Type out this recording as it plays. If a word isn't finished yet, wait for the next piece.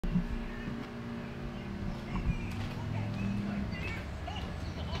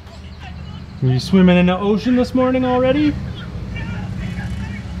Were you swimming in the ocean this morning already?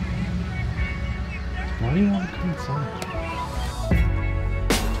 Why do you want to come inside?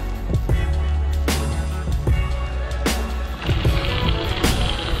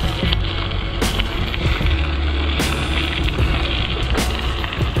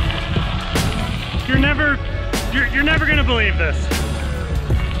 You're never gonna believe this.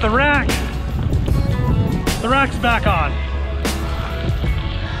 The rack's back on.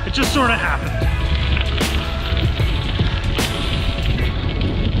 It just sort of happened.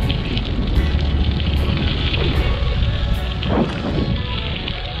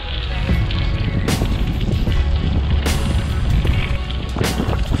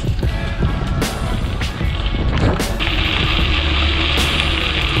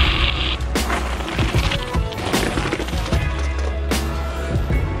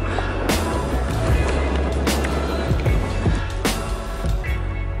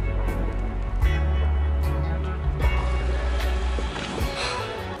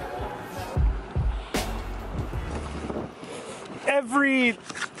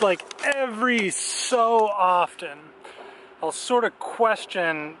 Every so often, I'll sort of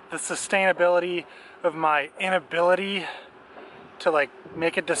question the sustainability of my inability to like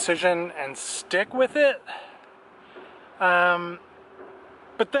make a decision and stick with it. But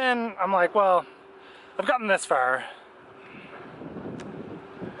then I'm like, well, I've gotten this far.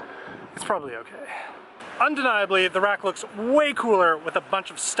 It's probably okay. Undeniably, the rack looks way cooler with a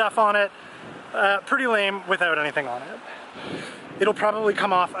bunch of stuff on it. Pretty lame without anything on it. It'll probably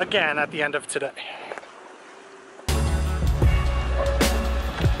come off again at the end of today.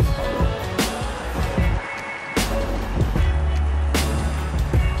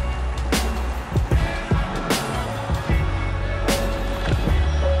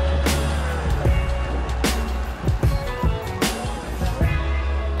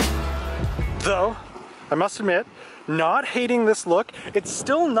 Though, I must admit, not hating this look. It's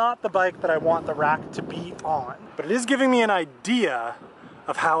still not the bike that I want the rack to be on, but it is giving me an idea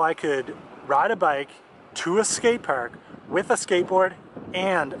of how I could ride a bike to a skate park with a skateboard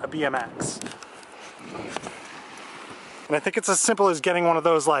and a BMX. And I think it's as simple as getting one of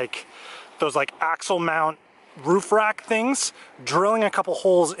those like axle mount roof rack things, drilling a couple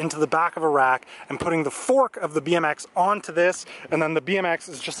holes into the back of a rack and putting the fork of the BMX onto this, and then the BMX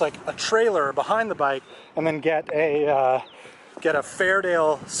is just like a trailer behind the bike, and then get a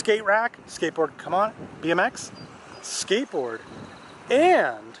Fairdale skate rack, skateboard, come on, BMX, skateboard,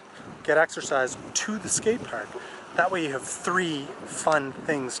 and get exercise to the skate park. That way you have 3 fun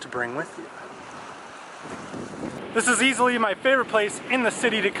things to bring with you. This is easily my favorite place in the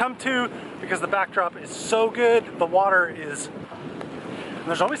city to come to because the backdrop is so good, the water is, and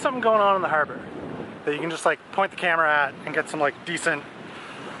there's always something going on in the harbor that you can just like point the camera at and get some like decent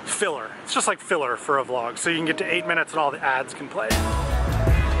filler. It's just like filler for a vlog, so you can get to 8 minutes and all the ads can play.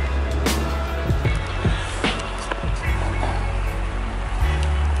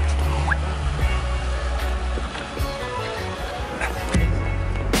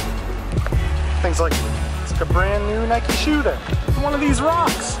 Things like, it's like a brand new Nike shoe there. One of these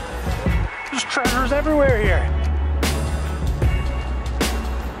rocks. There's treasures everywhere here.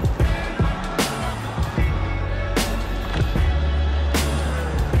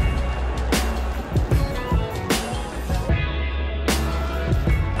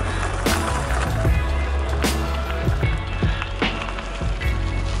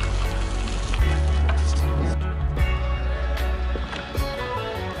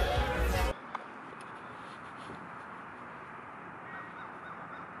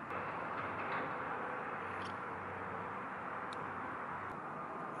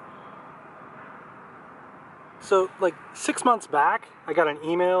 So like 6 months back, I got an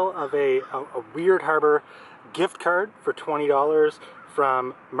email of a Weird Harbor gift card for $20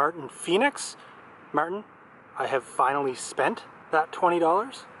 from Martin Phoenix. Martin, I have finally spent that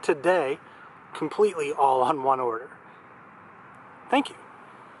 $20 today, completely all on one order. Thank you.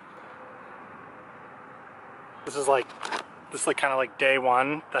 This is kind of like day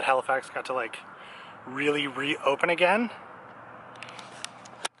one that Halifax got to like really reopen again.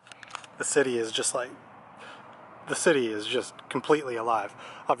 The city is just completely alive.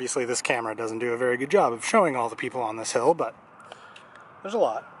 Obviously this camera doesn't do a very good job of showing all the people on this hill, but there's a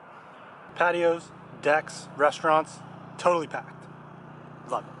lot. Patios, decks, restaurants, totally packed.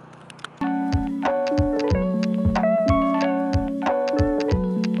 Love it.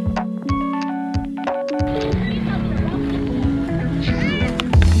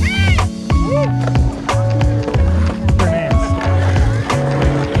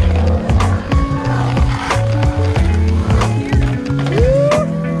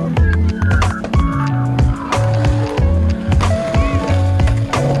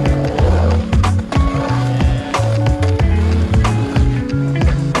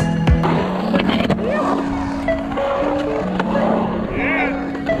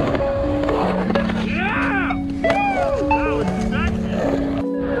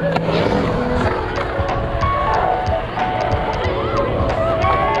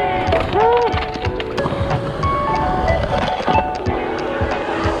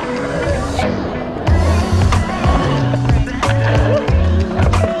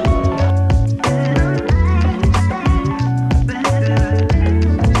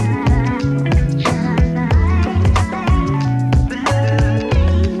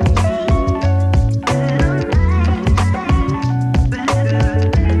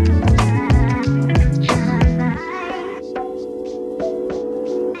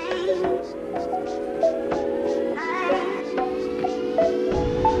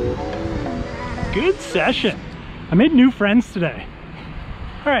 good session. I made new friends today.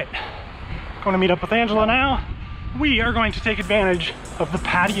 All right, going to meet up with Angela now. We are going to take advantage of the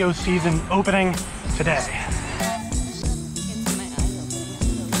patio season opening today.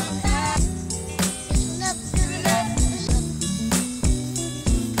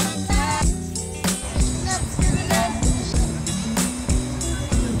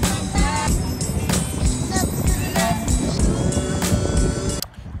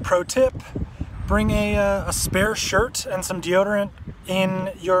 Pro tip, bring a spare shirt and some deodorant in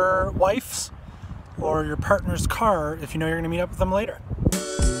your wife's or your partner's car if you know you're going to meet up with them later.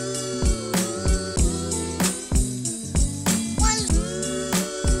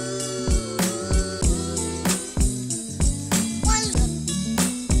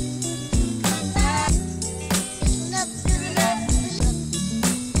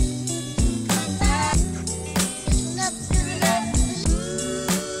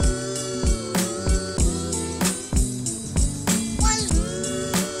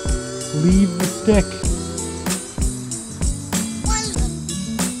 Leave the stick.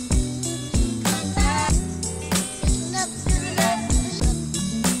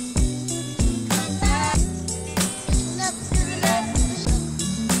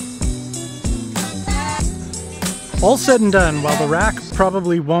 All said and done, while the rack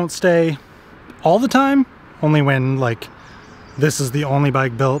probably won't stay all the time, only when like this is the only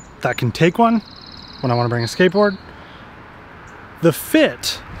bike built that can take one when I want to bring a skateboard, the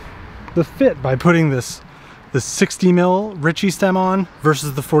fit by putting this 60 mil Ritchey stem on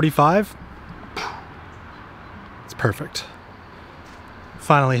versus the 45, it's perfect.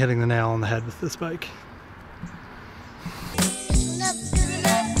 Finally hitting the nail on the head with this bike.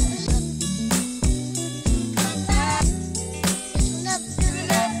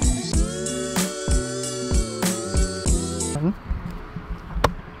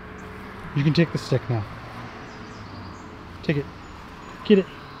 You can take the stick now. Take it. Get it.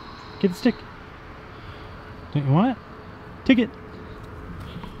 Get the stick. Don't you want it? Take it.